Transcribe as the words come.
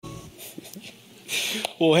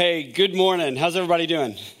Well, hey, good morning. How's everybody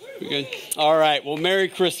doing? Good. All right. Well, Merry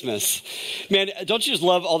Christmas. Man, don't you just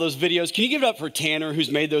love all those videos? Can you give it up for Tanner,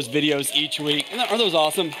 who's made those videos each week? Aren't those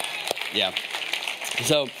awesome? Yeah.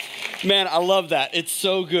 So, man, I love that. It's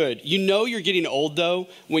so good. You know you're getting old, though,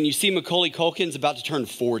 when you see Macaulay Culkin's about to turn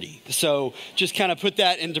 40. So just kind of put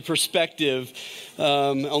that into perspective.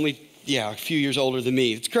 A few years older than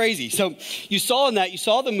me. It's crazy. So you saw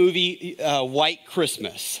the movie White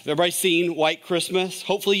Christmas. Everybody seen White Christmas?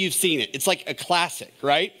 Hopefully you've seen it. It's like a classic,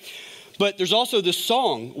 right? But there's also the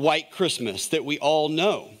song White Christmas that we all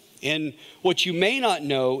know. And what you may not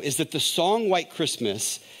know is that the song White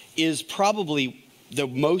Christmas is probably the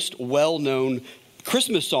most well-known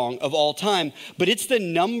Christmas song of all time, but it's the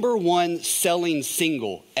number one selling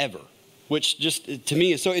single ever, which just to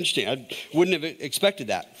me is so interesting. I wouldn't have expected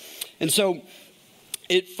that. And so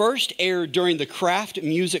it first aired during the Kraft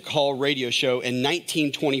Music Hall radio show in December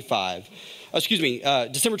 25th,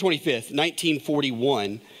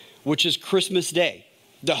 1941, which is Christmas Day.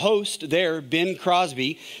 The host there, Ben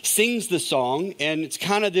Crosby, sings the song, and it's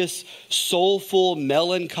kind of this soulful,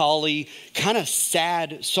 melancholy, kind of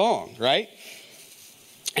sad song, right?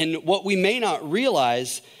 And what we may not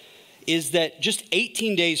realize is that just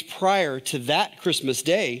 18 days prior to that Christmas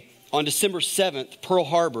Day, on December 7th, Pearl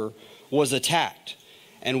Harbor was attacked.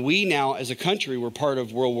 And we now, as a country, were part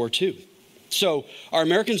of World War II. So our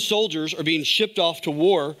American soldiers are being shipped off to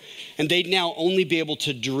war, and they'd now only be able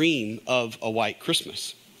to dream of a white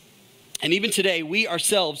Christmas. And even today, we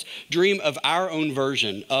ourselves dream of our own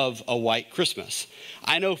version of a white Christmas.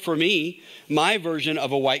 I know for me, my version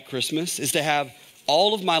of a white Christmas is to have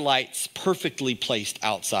all of my lights perfectly placed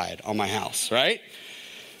outside on my house, right?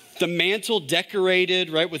 The mantle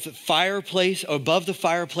decorated, right, with the fireplace, above the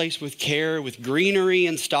fireplace with care, with greenery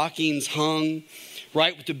and stockings hung,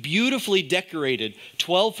 right, with the beautifully decorated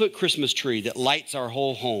 12-foot Christmas tree that lights our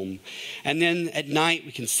whole home. And then at night,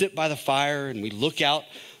 we can sit by the fire and we look out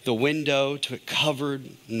the window to it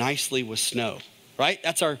covered nicely with snow, right?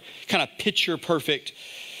 That's our kind of picture-perfect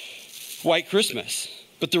white Christmas.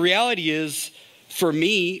 But the reality is, for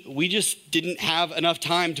me, we just didn't have enough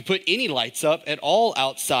time to put any lights up at all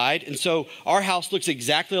outside. And so our house looks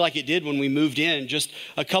exactly like it did when we moved in just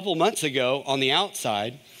a couple months ago on the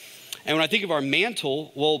outside. And when I think of our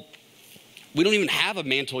mantle, well, we don't even have a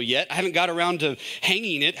mantle yet. I haven't got around to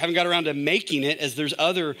hanging it, haven't got around to making it, as there's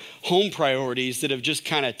other home priorities that have just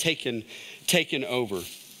kind of taken over.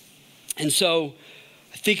 And so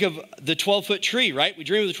think of the 12-foot tree, right? We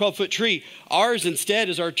dream of the 12-foot tree. Ours instead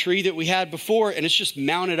is our tree that we had before, and it's just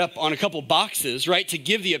mounted up on a couple boxes, right? To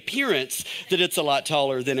give the appearance that it's a lot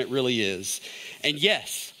taller than it really is. And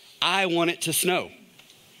yes, I want it to snow.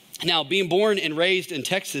 Now, being born and raised in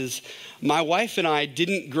Texas, my wife and I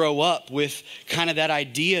didn't grow up with kind of that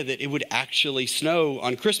idea that it would actually snow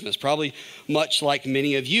on Christmas, probably much like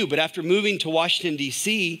many of you. But after moving to Washington,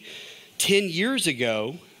 D.C. 10 years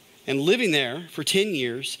ago, and living there for 10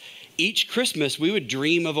 years, each Christmas we would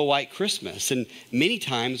dream of a white Christmas. And many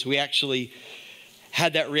times we actually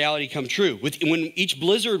had that reality come true. When each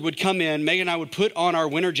blizzard would come in, Megan and I would put on our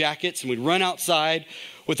winter jackets and we'd run outside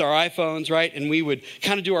with our iPhones, right? And we would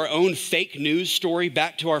kind of do our own fake news story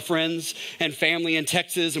back to our friends and family in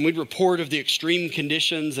Texas. And we'd report of the extreme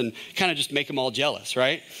conditions and kind of just make them all jealous,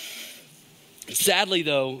 right? Sadly,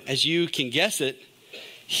 though, as you can guess it,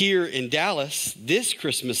 here in Dallas, this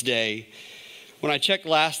Christmas Day, when I checked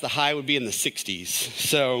last, the high would be in the 60s.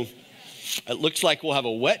 So it looks like we'll have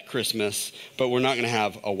a wet Christmas, but we're not going to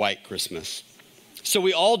have a white Christmas. So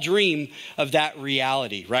we all dream of that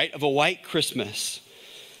reality, right? Of a white Christmas.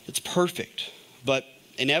 It's perfect, but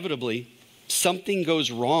inevitably something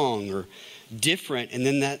goes wrong or different. And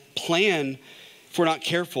then that plan, if we're not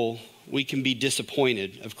careful, we can be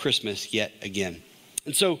disappointed of Christmas yet again.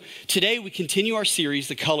 And so today we continue our series,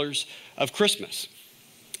 The Colors of Christmas.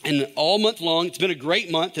 And all month long, it's been a great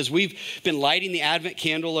month as we've been lighting the Advent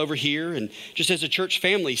candle over here and just as a church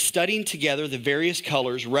family studying together the various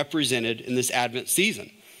colors represented in this Advent season.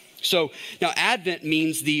 So now Advent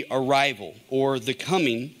means the arrival or the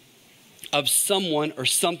coming of someone or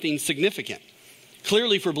something significant.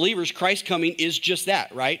 Clearly for believers, Christ's coming is just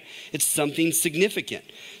that, right? It's something significant.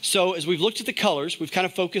 So as we've looked at the colors, we've kind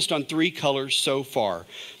of focused on three colors so far.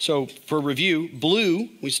 So for review, blue,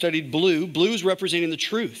 we studied blue. Blue is representing the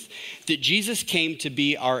truth that Jesus came to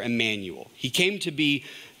be our Emmanuel. He came to be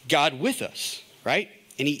God with us, right?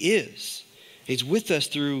 And he is. He's with us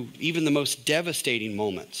through even the most devastating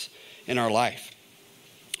moments in our life.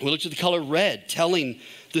 We looked at the color red, telling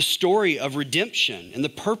the story of redemption and the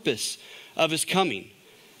purpose of his coming,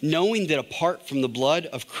 knowing that apart from the blood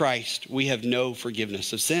of Christ, we have no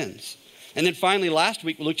forgiveness of sins. And then finally, last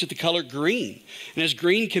week, we looked at the color green. And as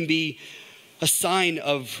green can be a sign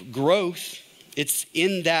of growth, it's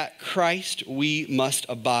in that Christ we must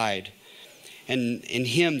abide, and in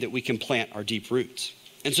him that we can plant our deep roots.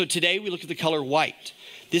 And so today we look at the color white.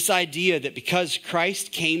 This idea that because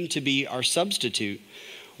Christ came to be our substitute,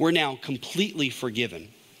 we're now completely forgiven,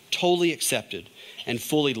 totally accepted, and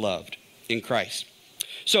fully loved in Christ.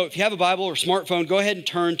 So if you have a Bible or smartphone, go ahead and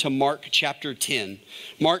turn to Mark chapter 10.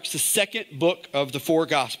 Mark's the second book of the four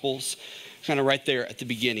Gospels, kind of right there at the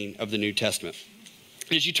beginning of the New Testament.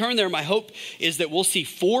 And as you turn there, my hope is that we'll see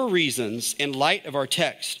four reasons in light of our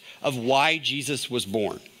text of why Jesus was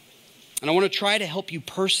born. And I want to try to help you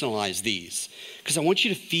personalize these because I want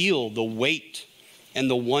you to feel the weight and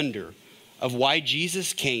the wonder of why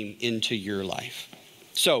Jesus came into your life.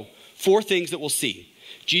 So, four things that we'll see.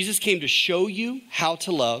 Jesus came to show you how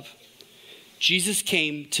to love. Jesus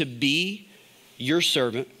came to be your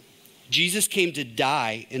servant. Jesus came to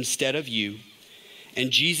die instead of you.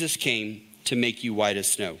 And Jesus came to make you white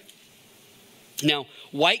as snow. Now,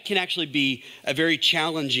 white can actually be a very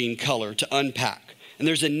challenging color to unpack. And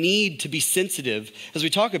there's a need to be sensitive as we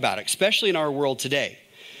talk about it, especially in our world today.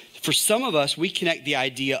 For some of us, we connect the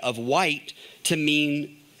idea of white to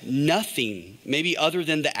mean nothing, maybe other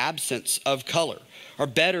than the absence of color, or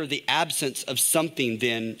better, the absence of something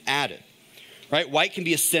then added, right? White can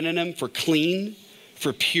be a synonym for clean,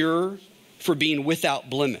 for pure, for being without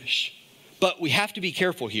blemish. But we have to be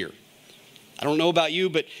careful here. I don't know about you,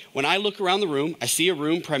 but when I look around the room, I see a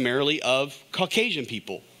room primarily of Caucasian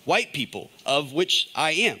people, white people, of which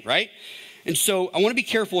I am, right? And so I want to be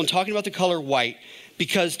careful in talking about the color white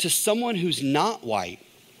because to someone who's not white,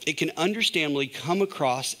 it can understandably come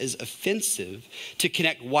across as offensive to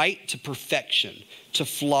connect white to perfection, to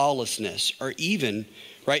flawlessness, or even,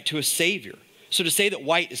 right, to a savior. So to say that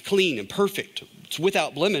white is clean and perfect, it's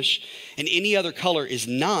without blemish, and any other color is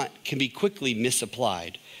not, can be quickly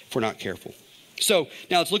misapplied if we're not careful. So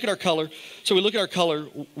now let's look at our color. So we look at our color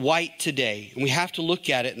white today, and we have to look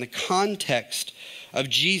at it in the context of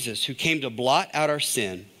Jesus, who came to blot out our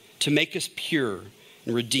sin, to make us pure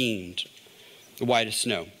and redeemed, the white as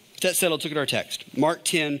snow. With that said, let's look at our text. Mark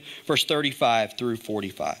 10, verse 35 through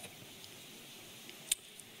 45.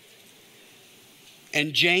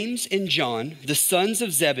 And James and John, the sons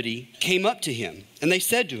of Zebedee, came up to him, and they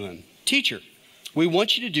said to him, "Teacher, we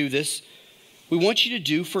want you to do this. We want you to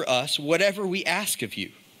do for us whatever we ask of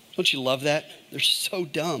you." Don't you love that? They're so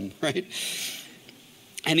dumb, right?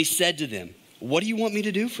 And he said to them, "What do you want me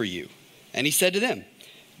to do for you?" And he said to them,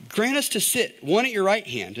 "Grant us to sit, one at your right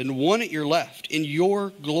hand and one at your left, in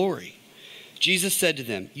your glory." Jesus said to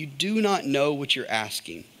them, "You do not know what you're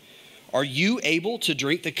asking. Are you able to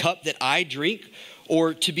drink the cup that I drink,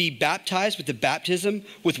 or to be baptized with the baptism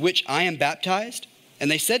with which I am baptized?" And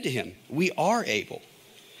they said to him, "We are able."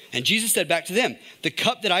 And Jesus said back to them, "The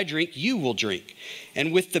cup that I drink, you will drink.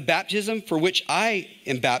 And with the baptism for which I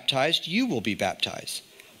am baptized, you will be baptized.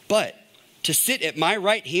 But to sit at my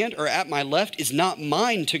right hand or at my left is not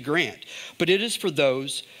mine to grant, but it is for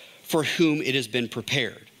those for whom it has been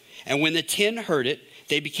prepared." And when the 10 heard it,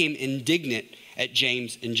 they became indignant at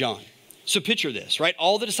James and John. So picture this, right?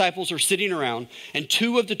 All the disciples are sitting around, and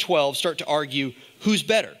 2 of the 12 start to argue who's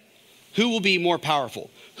better, who will be more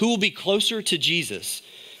powerful, who will be closer to Jesus.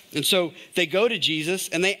 And so they go to Jesus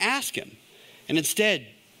and they ask him. And instead,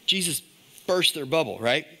 Jesus burst their bubble,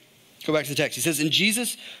 right? Go back to the text. He says, and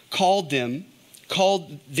Jesus called them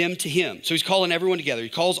to him. So he's calling everyone together. He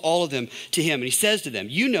calls all of them to him. And he says to them,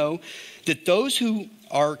 "You know that those who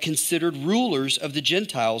are considered rulers of the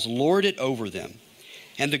Gentiles lord it over them,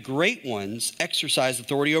 and the great ones exercise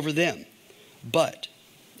authority over them. But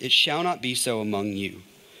it shall not be so among you.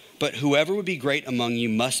 But whoever would be great among you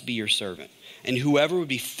must be your servant. And whoever would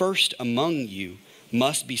be first among you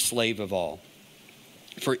must be slave of all.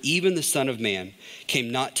 For even the Son of Man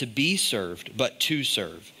came not to be served, but to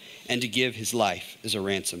serve, and to give his life as a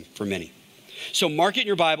ransom for many." So mark it in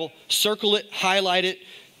your Bible, circle it, highlight it,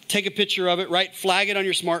 take a picture of it, right? Flag it on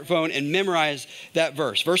your smartphone and memorize that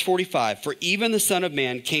verse. Verse 45, "For even the Son of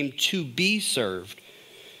Man came not to be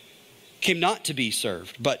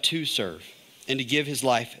served, but to serve, and to give his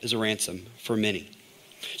life as a ransom for many."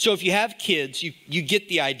 So if you have kids, you get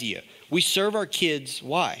the idea. We serve our kids,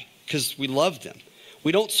 why? Because we love them.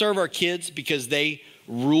 We don't serve our kids because they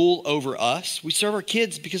rule over us. We serve our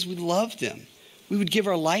kids because we love them. We would give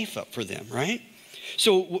our life up for them, right?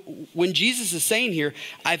 So when Jesus is saying here,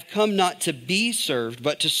 "I've come not to be served,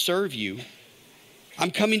 but to serve you,"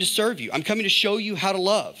 I'm coming to serve you. I'm coming to show you how to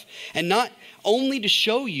love. And not only to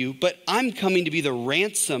show you, but I'm coming to be the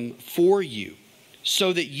ransom for you,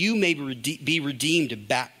 so that you may be redeemed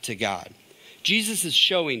back to God. Jesus is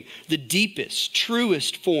showing the deepest,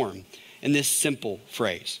 truest form in this simple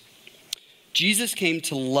phrase. Jesus came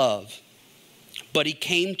to love, but he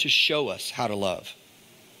came to show us how to love.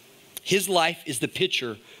 His life is the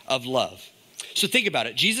picture of love. So think about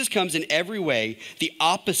it. Jesus comes in every way the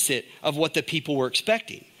opposite of what the people were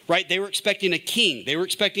expecting, right? They were expecting a king. They were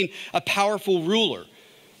expecting a powerful ruler.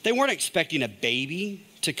 They weren't expecting a baby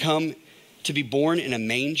to come to be born in a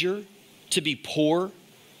manger, to be poor,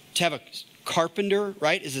 to have a carpenter,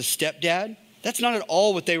 right, as a stepdad. That's not at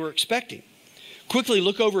all what they were expecting. Quickly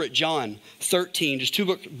look over at John 13, just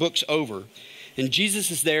two books over. And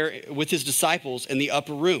Jesus is there with his disciples in the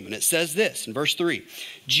upper room. And it says this in verse 3.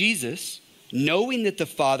 Jesus, knowing that the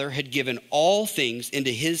Father had given all things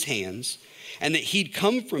into his hands, and that he'd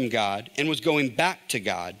come from God and was going back to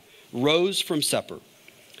God, rose from supper.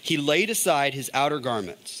 He laid aside his outer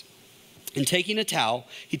garments, and taking a towel,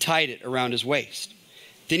 he tied it around his waist.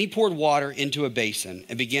 Then he poured water into a basin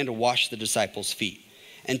and began to wash the disciples' feet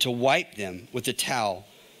and to wipe them with the towel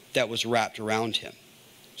that was wrapped around him.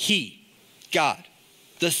 He, God,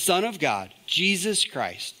 the Son of God, Jesus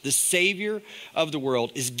Christ, the Savior of the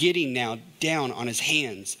world, is getting now down on his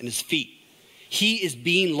hands and his feet. He is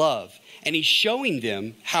being love, and he's showing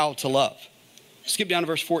them how to love. Skip down to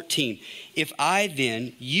verse 14. If I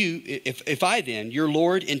then, your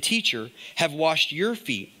Lord and teacher, have washed your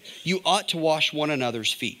feet, you ought to wash one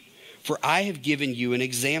another's feet. For I have given you an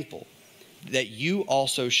example that you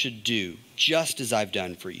also should do, just as I've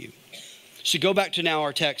done for you. So go back to now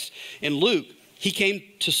our text in Luke. He came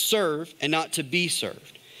to serve and not to be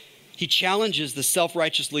served. He challenges the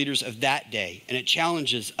self-righteous leaders of that day, and it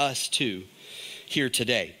challenges us too here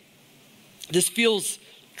today. This feels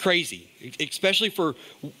crazy, especially for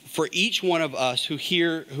each one of us who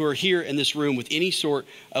are here in this room with any sort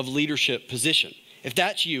of leadership position. If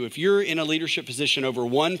that's you, if you're in a leadership position over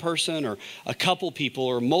one person or a couple people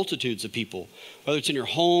or multitudes of people, whether it's in your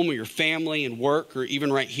home or your family and work or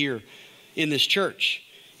even right here in this church,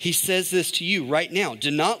 he says this to you right now. Do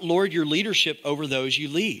not lord your leadership over those you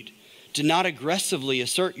lead. Do not aggressively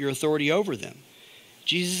assert your authority over them.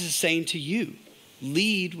 Jesus is saying to you,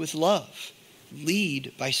 lead with love.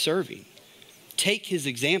 Lead by serving. Take his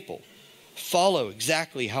example. Follow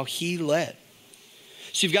exactly how he led.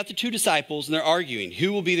 So you've got the two disciples and they're arguing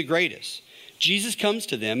who will be the greatest. Jesus comes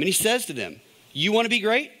to them and he says to them, you want to be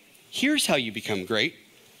great? Here's how you become great.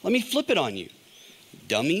 Let me flip it on you.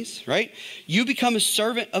 Dummies, right? You become a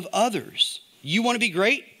servant of others. You want to be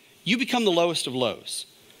great? You become the lowest of lows.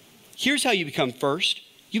 Here's how you become first.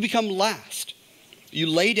 You become last. You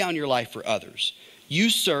lay down your life for others. You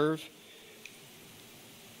serve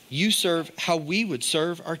how we would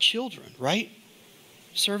serve our children, right?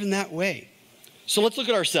 Serve in that way. So let's look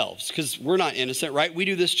at ourselves because we're not innocent, right? We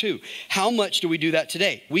do this too. How much do we do that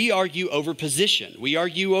today? We argue over position. We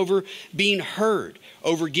argue over being heard,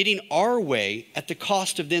 over getting our way at the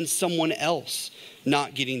cost of then someone else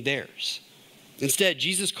not getting theirs. Instead,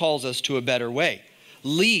 Jesus calls us to a better way.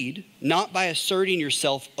 Lead not by asserting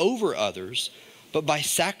yourself over others, but by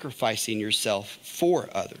sacrificing yourself for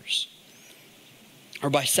others. Or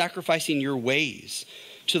by sacrificing your ways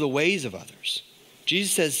to the ways of others.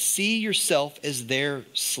 Jesus says, see yourself as their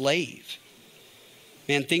slave.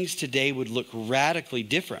 Man, things today would look radically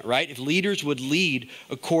different, right? If leaders would lead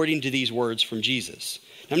according to these words from Jesus.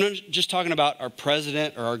 Now, I'm not just talking about our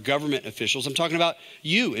president or our government officials. I'm talking about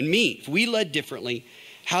you and me. If we led differently,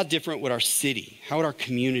 how different would our city? How would our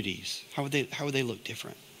communities? How would they look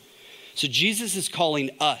different? So Jesus is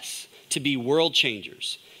calling us to be world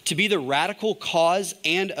changers, to be the radical cause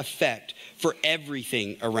and effect for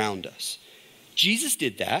everything around us. Jesus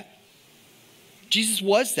did that. Jesus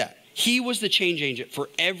was that. He was the change agent for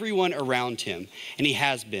everyone around him, and he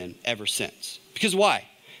has been ever since. Because why?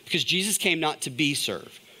 Because Jesus came not to be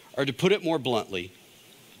served, or to put it more bluntly,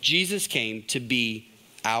 Jesus came to be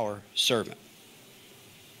our servant.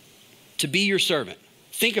 To be your servant.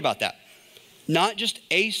 Think about that. Not just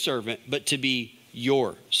a servant, but to be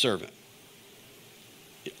your servant.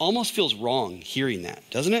 It almost feels wrong hearing that,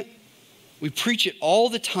 doesn't it? We preach all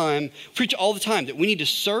the time that we need to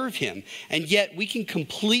serve him, and yet we can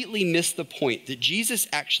completely miss the point that Jesus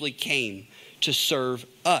actually came to serve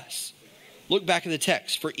us. Look back at the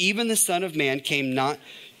text. For even the Son of Man came not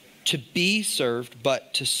to be served,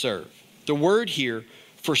 but to serve. The word here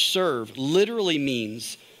for serve literally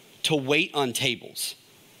means to wait on tables.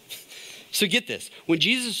 So get this. When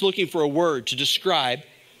Jesus is looking for a word to describe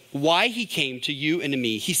why he came to you and to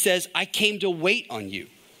me, he says, I came to wait on you.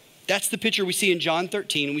 That's the picture we see in John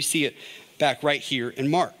 13, and we see it back right here in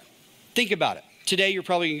Mark. Think about it. Today, you're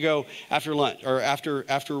probably gonna go after lunch or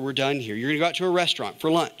after we're done here. You're gonna go out to a restaurant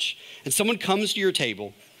for lunch, and someone comes to your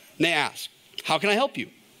table and they ask, how can I help you?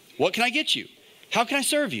 What can I get you? How can I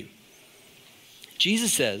serve you?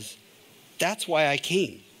 Jesus says, that's why I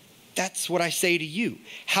came. That's what I say to you.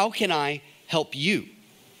 How can I help you?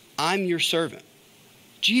 I'm your servant.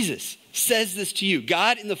 Jesus says this to you.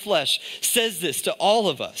 God in the flesh says this to all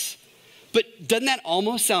of us. But doesn't that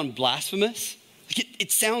almost sound blasphemous?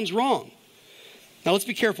 It sounds wrong. Now let's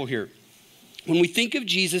be careful here. When we think of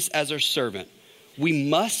Jesus as our servant, we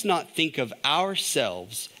must not think of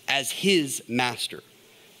ourselves as his master,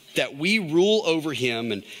 that we rule over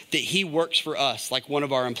him and that he works for us like one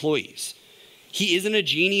of our employees. He isn't a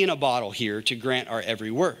genie in a bottle here to grant our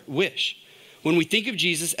every wish. When we think of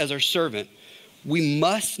Jesus as our servant, we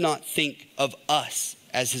must not think of us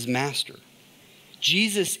as his master.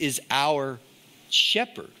 Jesus is our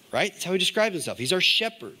shepherd, right? That's how he describes himself. He's our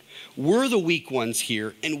shepherd. We're the weak ones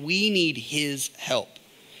here, and we need his help.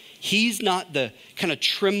 He's not the kind of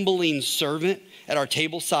trembling servant at our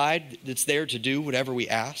table side that's there to do whatever we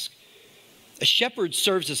ask. A shepherd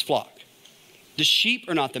serves his flock. The sheep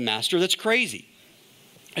are not the master. That's crazy.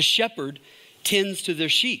 A shepherd tends to their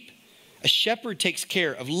sheep. A shepherd takes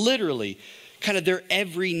care of literally kind of their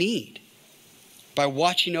every need by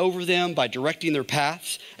watching over them, by directing their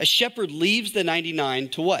paths. A shepherd leaves the 99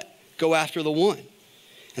 to what? Go after the one.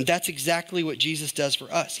 And that's exactly what Jesus does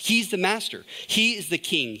for us. He's the master. He is the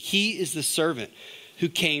king. He is the servant who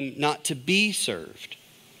came not to be served,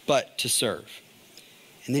 but to serve.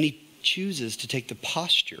 And then he chooses to take the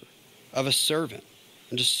posture of a servant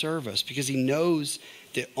and to serve us because he knows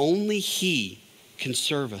that only he can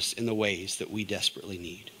serve us in the ways that we desperately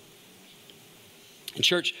need. In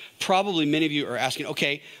church, probably many of you are asking,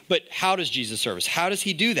 okay, but how does Jesus serve us? How does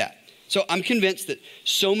he do that? So I'm convinced that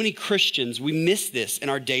so many Christians, we miss this in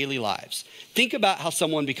our daily lives. Think about how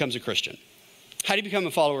someone becomes a Christian. How do you become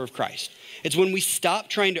a follower of Christ? It's when we stop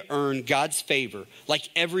trying to earn God's favor like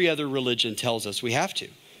every other religion tells us we have to.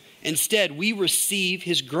 Instead, we receive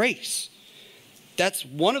his grace. That's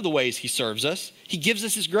one of the ways he serves us. He gives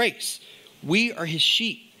us his grace. We are his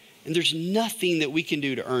sheep, and there's nothing that we can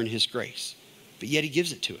do to earn his grace. But yet he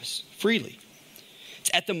gives it to us freely. It's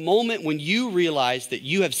at the moment when you realize that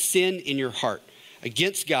you have sin in your heart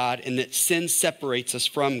against God and that sin separates us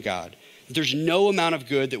from God. There's no amount of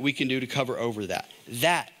good that we can do to cover over that.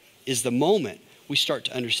 That is the moment we start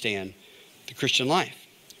to understand the Christian life,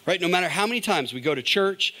 right? No matter how many times we go to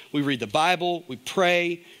church, we read the Bible, we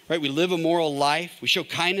pray, right? We live a moral life, we show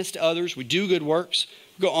kindness to others, we do good works,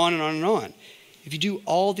 we go on and on and on. If you do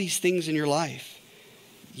all these things in your life,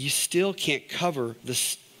 you still can't cover the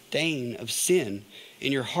stain of sin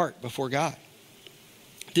in your heart before God.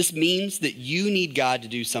 This means that you need God to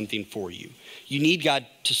do something for you. You need God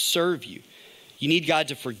to serve you. You need God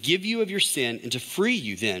to forgive you of your sin and to free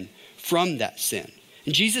you then from that sin.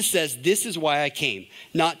 And Jesus says, this is why I came,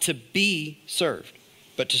 not to be served,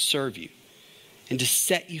 but to serve you and to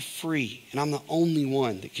set you free. And I'm the only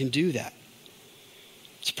one that can do that.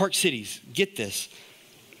 So Park Cities, get this.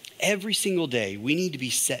 Every single day, we need to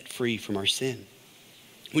be set free from our sin.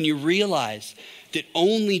 When you realize that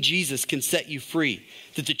only Jesus can set you free,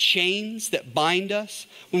 that the chains that bind us,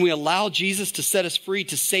 when we allow Jesus to set us free,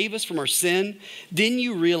 to save us from our sin, then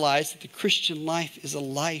you realize that the Christian life is a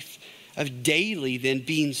life of daily then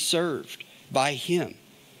being served by him.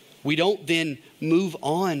 We don't then move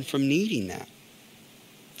on from needing that.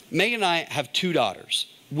 Megan and I have two daughters,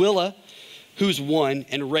 Willa, who's 1,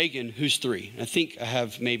 and Reagan, who's 3. I think I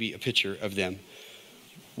have maybe a picture of them.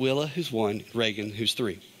 Willa, who's 1, Reagan, who's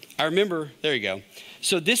 3. I remember, there you go.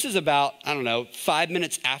 So this is about, 5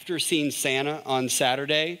 minutes after seeing Santa on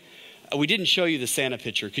Saturday. We didn't show you the Santa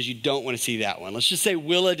picture because you don't want to see that one. Let's just say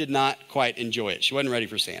Willa did not quite enjoy it. She wasn't ready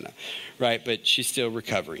for Santa, right? But she's still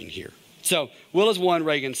recovering here. So Willa's 1,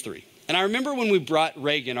 Reagan's 3. And I remember when we brought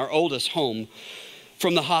Reagan, our oldest, home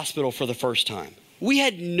from the hospital for the first time. We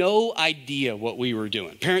had no idea what we were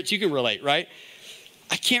doing. Parents, you can relate, right?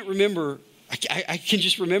 I can't remember. I can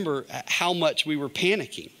just remember how much we were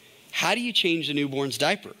panicking. How do you change a newborn's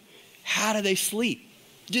diaper? How do they sleep?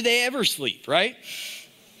 Do they ever sleep, right?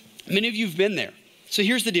 Many of you have been there. So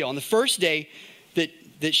here's the deal. On the first day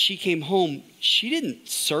that she came home, she didn't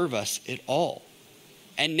serve us at all.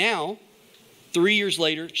 And now, 3 years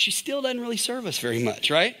later, she still doesn't really serve us very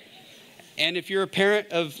much, right? And if you're a parent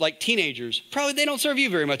of teenagers, probably they don't serve you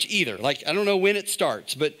very much either. I don't know when it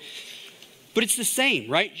starts, but it's the same,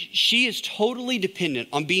 right? She is totally dependent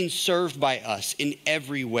on being served by us in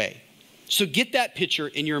every way. So get that picture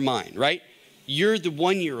in your mind, right? You're the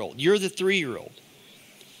 1-year-old. You're the 3-year-old.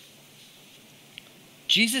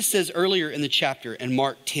 Jesus says earlier in the chapter in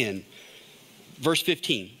Mark 10, verse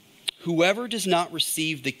 15, whoever does not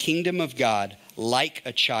receive the kingdom of God like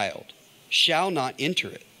a child shall not enter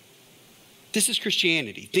it. This is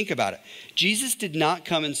Christianity. Think about it. Jesus did not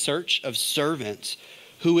come in search of servants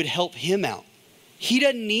who would help him out. He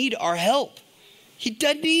doesn't need our help. He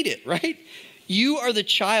doesn't need it, right? You are the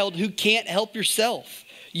child who can't help yourself.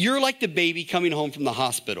 You're like the baby coming home from the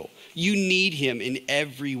hospital. You need him in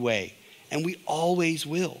every way, and we always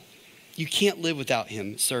will. You can't live without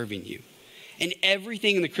him serving you. And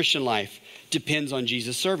everything in the Christian life depends on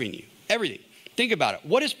Jesus serving you. Everything. Think about it.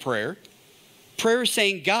 What is prayer? Prayer is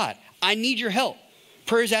saying, God, I need your help.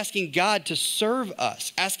 Prayer is asking God to serve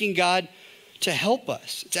us, asking God to help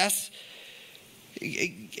us.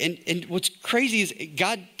 And what's crazy is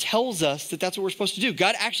God tells us that that's what we're supposed to do.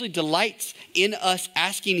 God actually delights in us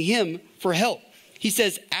asking him for help. He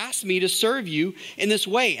says, ask me to serve you in this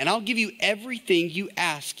way, and I'll give you everything you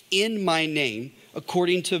ask in my name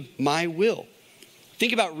according to my will.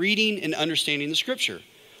 Think about reading and understanding the scripture.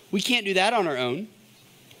 We can't do that on our own.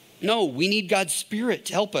 No, we need God's Spirit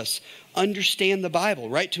to help us understand the Bible,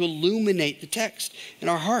 right? To illuminate the text in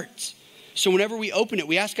our hearts. So whenever we open it,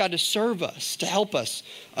 we ask God to serve us, to help us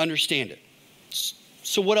understand it.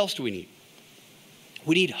 So what else do we need?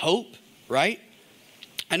 We need hope, right?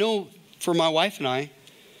 I know for my wife and I,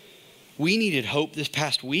 we needed hope this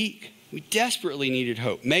past week. We desperately needed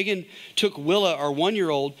hope. Megan took Willa, our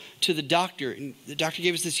 1-year-old, to the doctor, and the doctor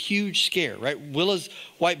gave us this huge scare, right? Willa's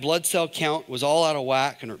white blood cell count was all out of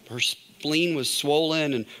whack, and her spleen was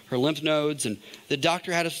swollen, and her lymph nodes, and the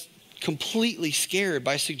doctor had us completely scared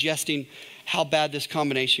by suggesting how bad this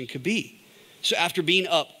combination could be. So after being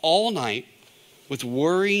up all night with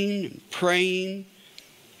worrying and praying,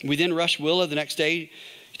 we then rushed Willa the next day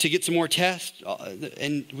to get some more tests,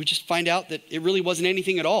 and we just find out that it really wasn't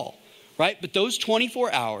anything at all. Right? But those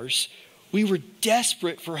 24 hours, we were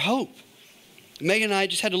desperate for hope. Megan and I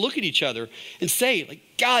just had to look at each other and say, like,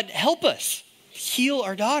 God, help us. Heal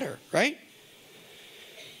our daughter, right?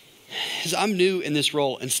 As I'm new in this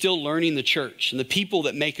role and still learning the church and the people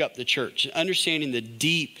that make up the church, and understanding the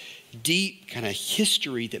deep, deep kind of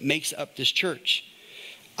history that makes up this church,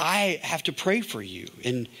 I have to pray for you.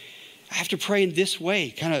 And I have to pray in this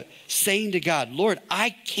way, kind of saying to God, Lord, I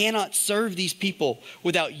cannot serve these people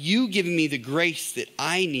without you giving me the grace that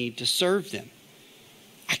I need to serve them.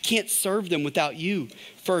 I can't serve them without you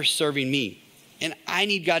first serving me. And I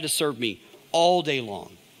need God to serve me all day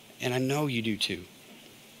long. And I know you do too.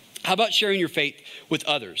 How about sharing your faith with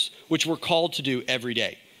others, which we're called to do every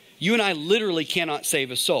day? You and I literally cannot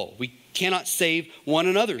save a soul. We cannot save one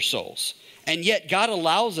another's souls. And yet God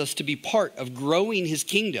allows us to be part of growing his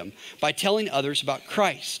kingdom by telling others about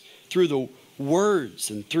Christ through the words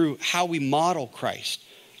and through how we model Christ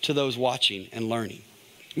to those watching and learning.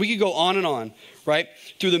 We could go on, right?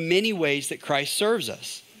 Through the many ways that Christ serves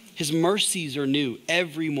us. His mercies are new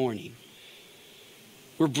every morning.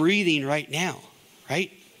 We're breathing right now,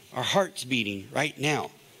 right? Our heart's beating right now.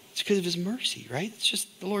 It's because of his mercy, right? It's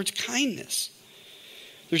just the Lord's kindness.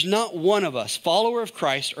 There's not one of us, follower of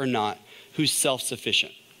Christ or not, who's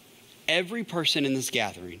self-sufficient. Every person in this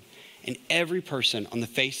gathering and every person on the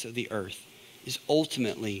face of the earth is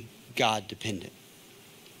ultimately God dependent.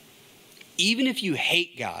 Even if you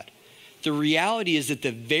hate God, the reality is that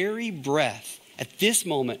the very breath at this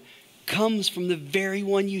moment comes from the very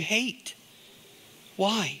one you hate.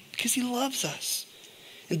 Why? Because he loves us.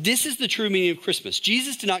 And this is the true meaning of Christmas.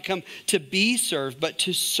 Jesus did not come to be served, but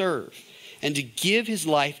to serve and to give his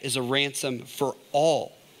life as a ransom for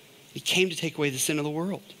all. He came to take away the sin of the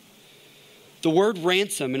world. The word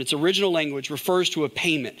ransom in its original language refers to a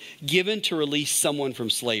payment given to release someone from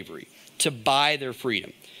slavery, to buy their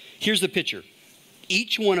freedom. Here's the picture.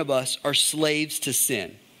 Each one of us are slaves to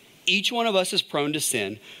sin. Each one of us is prone to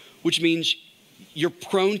sin, which means you're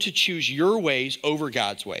prone to choose your ways over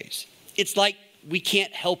God's ways. It's like we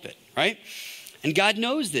can't help it, right? And God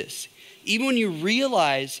knows this. Even when you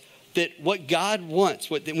realize that what God wants,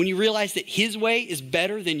 when you realize that his way is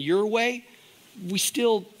better than your way, we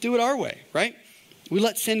still do it our way, right? We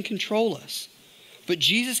let sin control us. But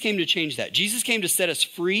Jesus came to change that. Jesus came to set us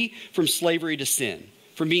free from slavery to sin,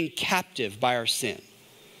 from being captive by our sin.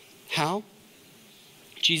 How?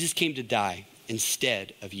 Jesus came to die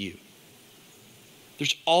instead of you.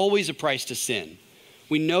 There's always a price to sin.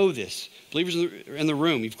 We know this. Believers in the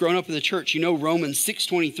room, you've grown up in the church, you know Romans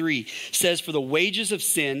 6:23 says, for the wages of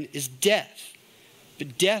sin is death.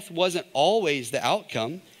 But death wasn't always the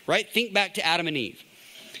outcome, right? Think back to Adam and Eve.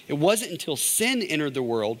 It wasn't until sin entered the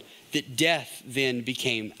world that death then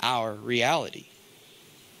became our reality.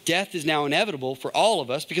 Death is now inevitable for all of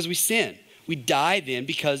us because we sin. We die then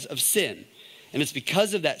because of sin. And it's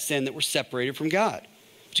because of that sin that we're separated from God.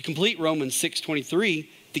 To complete Romans 6:23,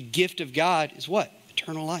 the gift of God is what?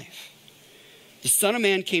 Eternal life. The Son of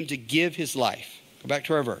Man came to give his life. Go back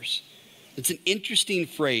to our verse. It's an interesting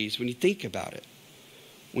phrase when you think about it.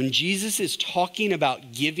 When Jesus is talking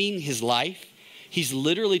about giving his life, he's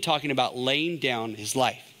literally talking about laying down his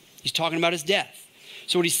life. He's talking about his death.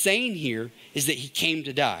 So what he's saying here is that he came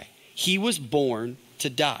to die. He was born to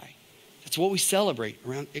die. That's what we celebrate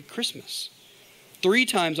around at Christmas. 3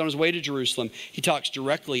 times on his way to Jerusalem, he talks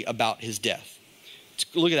directly about his death. Let's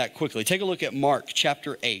look at that quickly. Take a look at Mark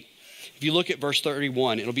chapter 8. If you look at verse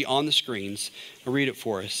 31, it'll be on the screens. I'll read it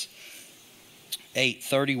for us.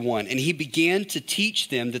 8:31. And he began to teach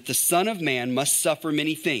them that the Son of Man must suffer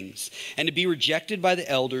many things, and to be rejected by the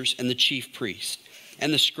elders and the chief priests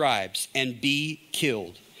and the scribes, and be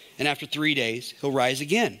killed. And after 3 days, he'll rise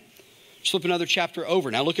again. Just flip another chapter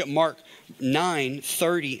over. Now look at Mark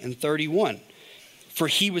 9:30 and 31. For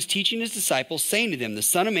he was teaching his disciples, saying to them, the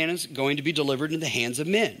Son of Man is going to be delivered into the hands of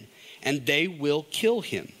men, and they will kill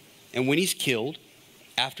him. And when he's killed,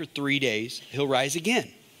 after 3 days, he'll rise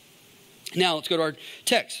again. Now let's go to our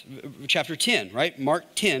text, chapter 10, right?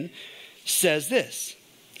 Mark 10 says this.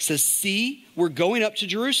 It says, see, we're going up to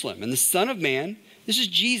Jerusalem, and the Son of Man, this is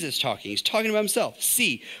Jesus talking. He's talking about himself.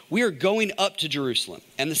 See, we are going up to Jerusalem,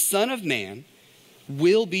 and the Son of Man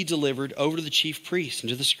will be delivered over to the chief priests and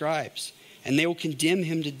to the scribes, and they will condemn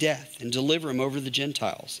him to death and deliver him over to the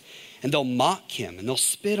Gentiles. And they'll mock him, and they'll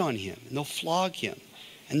spit on him, and they'll flog him,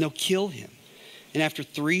 and they'll kill him. And after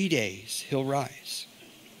 3 days, he'll rise.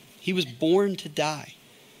 He was born to die.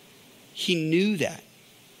 He knew that.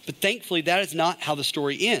 But thankfully, that is not how the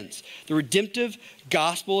story ends. The redemptive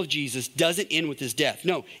gospel of Jesus doesn't end with his death.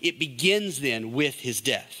 No, it begins then with his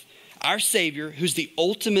death. Our Savior, who's the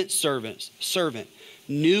ultimate servant,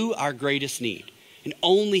 knew our greatest need, and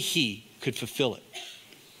only he could fulfill it.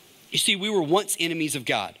 You see, we were once enemies of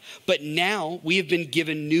God, but now we have been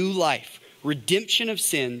given new life, redemption of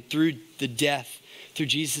sin through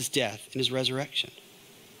Jesus' death and his resurrection.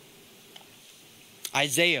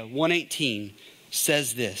 Isaiah 1:18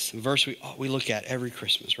 says this, a verse we look at every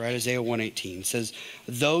Christmas, right? Isaiah 1:18 says,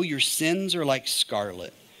 though your sins are like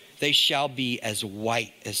scarlet, they shall be as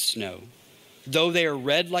white as snow. Though they are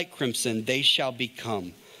red like crimson, they shall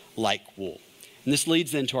become like wool. And this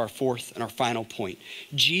leads then to our fourth and our final point.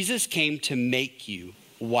 Jesus came to make you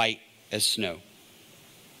white as snow.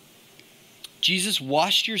 Jesus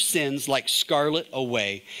washed your sins like scarlet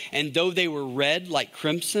away, and though they were red like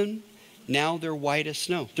crimson, now they're white as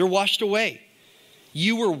snow. They're washed away.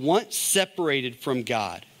 You were once separated from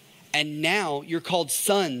God, and now you're called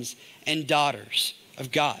sons and daughters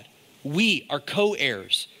of God. We are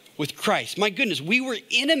co-heirs with Christ. My goodness, we were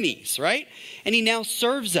enemies, right? And he now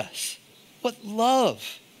serves us. What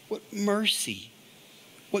love, what mercy,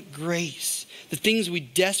 what grace. The things we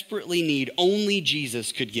desperately need, only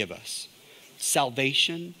Jesus could give us.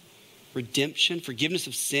 Salvation, redemption, forgiveness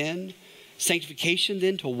of sin, sanctification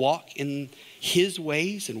then to walk in his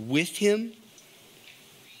ways and with him.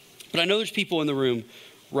 But I know there's people in the room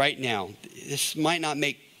right now. This might not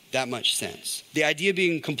make that much sense. The idea of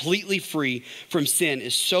being completely free from sin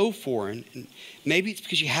is so foreign. And maybe it's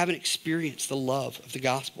because you haven't experienced the love of the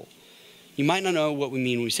gospel. You might not know what we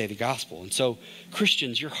mean when we say the gospel. And so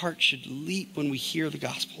Christians, your heart should leap when we hear the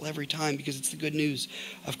gospel every time because it's the good news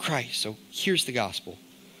of Christ. So here's the gospel.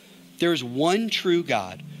 There is one true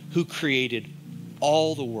God who created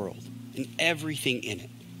all the world and everything in it.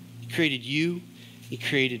 He created you. He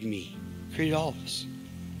created me. He created all of us.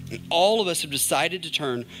 And all of us have decided to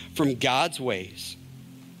turn from God's ways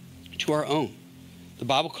to our own. The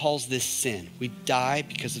Bible calls this sin. We die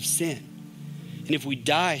because of sin. And if we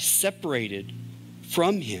die separated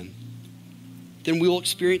from him, then we will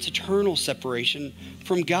experience eternal separation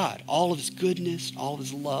from God. All of his goodness, all of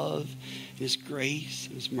his love, and his grace,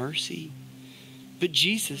 and his mercy. But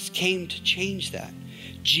Jesus came to change that.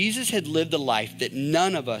 Jesus had lived a life that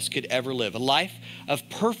none of us could ever live, a life of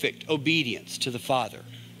perfect obedience to the Father.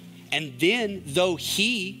 And then, though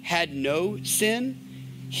he had no sin,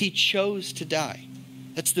 he chose to die.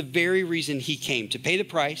 That's the very reason he came, to pay the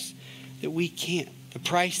price that we can't, the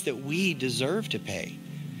price that we deserve to pay.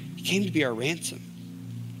 He came to be our ransom.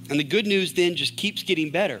 And the good news then just keeps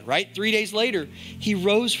getting better, right? 3 days later, he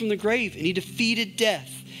rose from the grave and he defeated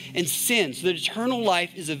death and sin so that eternal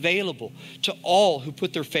life is available to all who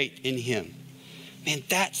put their faith in him. Man,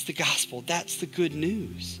 that's the gospel. That's the good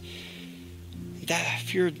news. That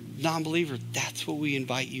if you're a non-believer, that's what we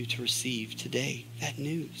invite you to receive today, that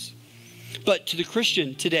news. But to the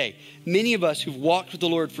Christian today, many of us who've walked with the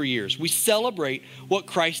Lord for years, we celebrate what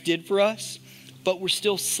Christ did for us, but we're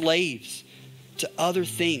still slaves to other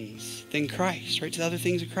things than Christ, right? To other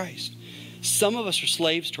things of Christ. Some of us are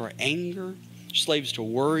slaves to our anger, slaves to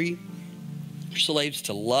worry, slaves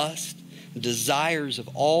to lust, desires of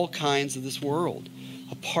all kinds of this world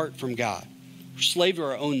apart from God. We're slaves to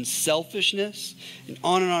our own selfishness and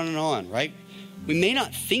on and on and on, right? We may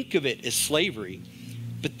not think of it as slavery,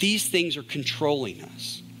 but these things are controlling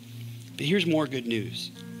us. But here's more good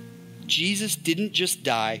news. Jesus didn't just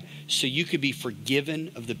die so you could be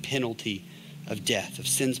forgiven of the penalty of death, of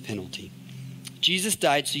sin's penalty. Jesus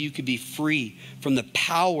died so you could be free from the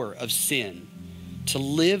power of sin to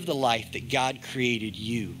live the life that God created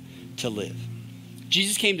you to live.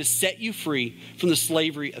 Jesus came to set you free from the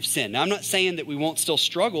slavery of sin. Now, I'm not saying that we won't still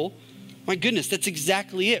struggle. My goodness, that's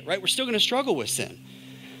exactly it, right? We're still going to struggle with sin.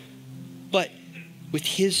 But with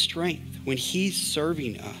his strength, when he's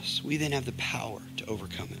serving us, we then have the power to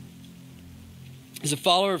overcome it. As a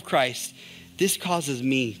follower of Christ, this causes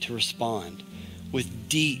me to respond with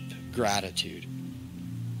deep gratitude.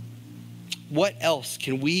 What else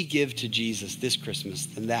can we give to Jesus this Christmas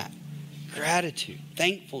than that? Gratitude,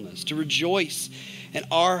 thankfulness, to rejoice in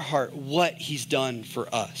our heart what he's done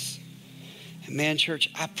for us. And man, church,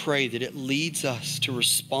 I pray that it leads us to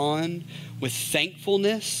respond with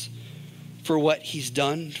thankfulness for what he's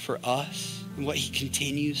done for us and what he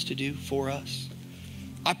continues to do for us.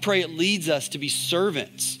 I pray it leads us to be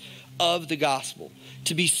servants of the gospel,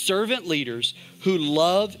 to be servant leaders who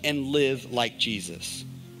love and live like Jesus.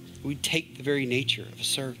 We take the very nature of a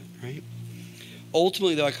servant, right?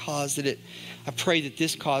 Ultimately, though, I pray that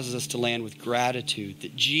this causes us to land with gratitude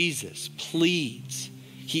that Jesus pleads,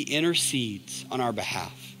 he intercedes on our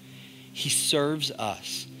behalf. He serves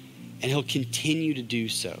us, and he'll continue to do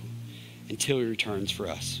so until he returns for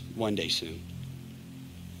us one day soon.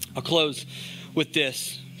 I'll close with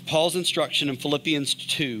this. Paul's instruction in Philippians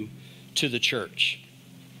 2 to the church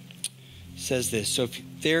says this: so if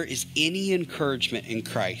there is any encouragement in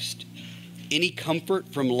Christ, any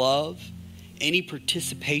comfort from love, any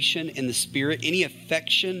participation in the Spirit, any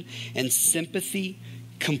affection and sympathy,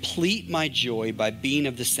 complete my joy by being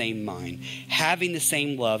of the same mind, having the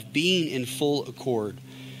same love, being in full accord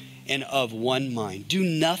and of one mind. Do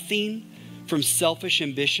nothing from selfish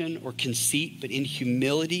ambition or conceit, but in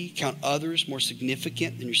humility count others more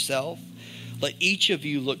significant than yourself. Let each of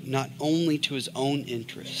you look not only to his own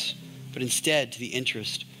interests, but instead to the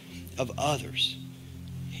interest of others.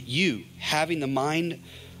 You, having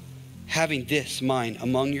this mind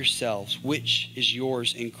among yourselves, which is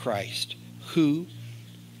yours in Christ, who,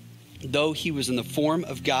 though he was in the form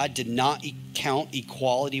of God, did not count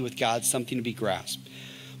equality with God something to be grasped,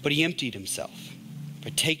 but he emptied himself by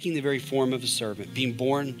taking the very form of a servant, being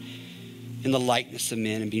born in the likeness of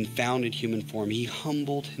men and being found in human form. He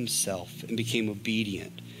humbled himself and became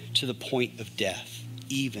obedient to the point of death,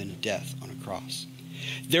 even death on a cross.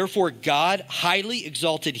 Therefore, God highly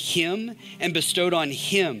exalted him and bestowed on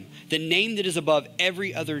him the name that is above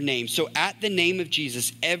every other name. So at the name of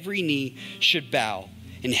Jesus, every knee should bow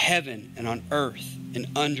in heaven and on earth and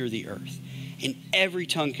under the earth, and every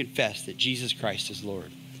tongue confess that Jesus Christ is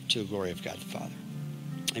Lord, to the glory of God the Father.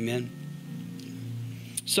 Amen.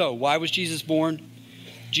 So why was Jesus born?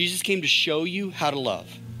 Jesus came to show you how to love.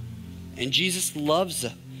 And Jesus' love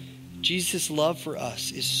for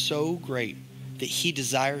us is so great that he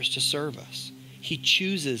desires to serve us. He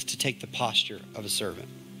chooses to take the posture of a servant.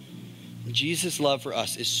 Jesus' love for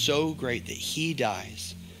us is so great that he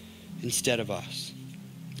dies instead of us.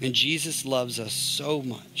 And Jesus loves us so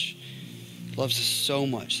much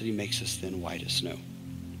that he makes us thin white as snow.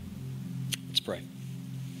 Let's pray.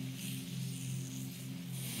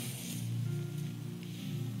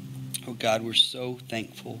 Oh God, we're so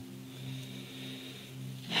thankful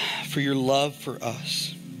for your love for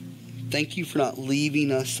us. Thank you for not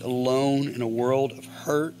leaving us alone in a world of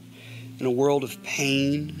hurt, in a world of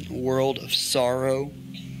pain, in a world of sorrow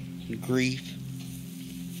and grief.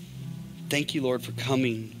 Thank you, Lord, for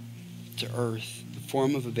coming to earth in the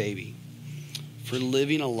form of a baby, for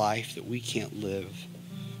living a life that we can't live,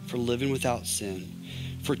 for living without sin,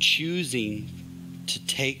 for choosing to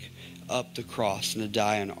take up the cross and to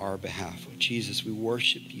die on our behalf. Oh, Jesus, we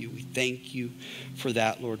worship you. We thank you for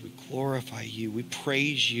that, Lord. We glorify you. We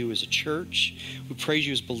praise you as a church. We praise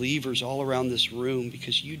you as believers all around this room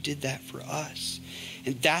because you did that for us.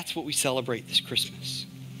 And that's what we celebrate this Christmas.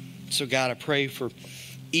 So God, I pray for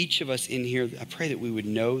each of us in here. I pray that we would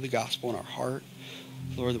know the gospel in our heart.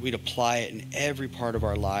 Lord, that we'd apply it in every part of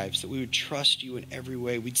our lives, that we would trust you in every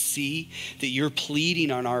way. We'd see that you're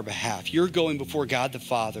pleading on our behalf. You're going before God the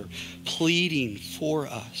Father, pleading for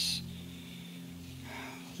us.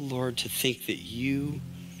 Lord, to think that you,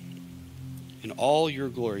 in all your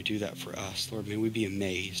glory, do that for us. Lord, may we be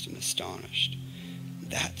amazed and astonished.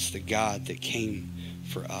 That's the God that came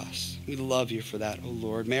for us. We love you for that, oh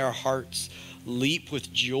Lord. May our hearts leap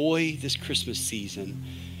with joy this Christmas season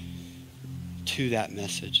to that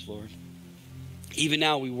message, Lord. Even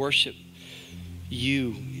now we worship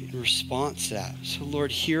you in response to that. So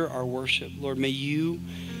Lord, hear our worship. Lord, may you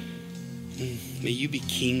be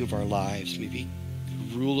king of our lives. May you be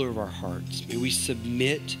ruler of our hearts. May we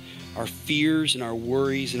submit our fears and our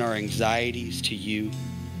worries and our anxieties to you.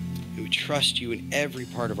 May we trust you in every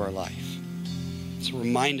part of our life. So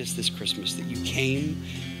remind us this Christmas that you came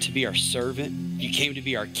to be our servant. You came to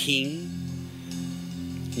be our king.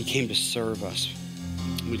 You came to serve us.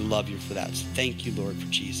 We love you for that. So thank you, Lord, for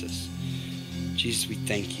Jesus. Jesus, we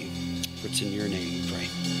thank you. For it's in your name we pray.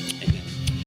 Amen.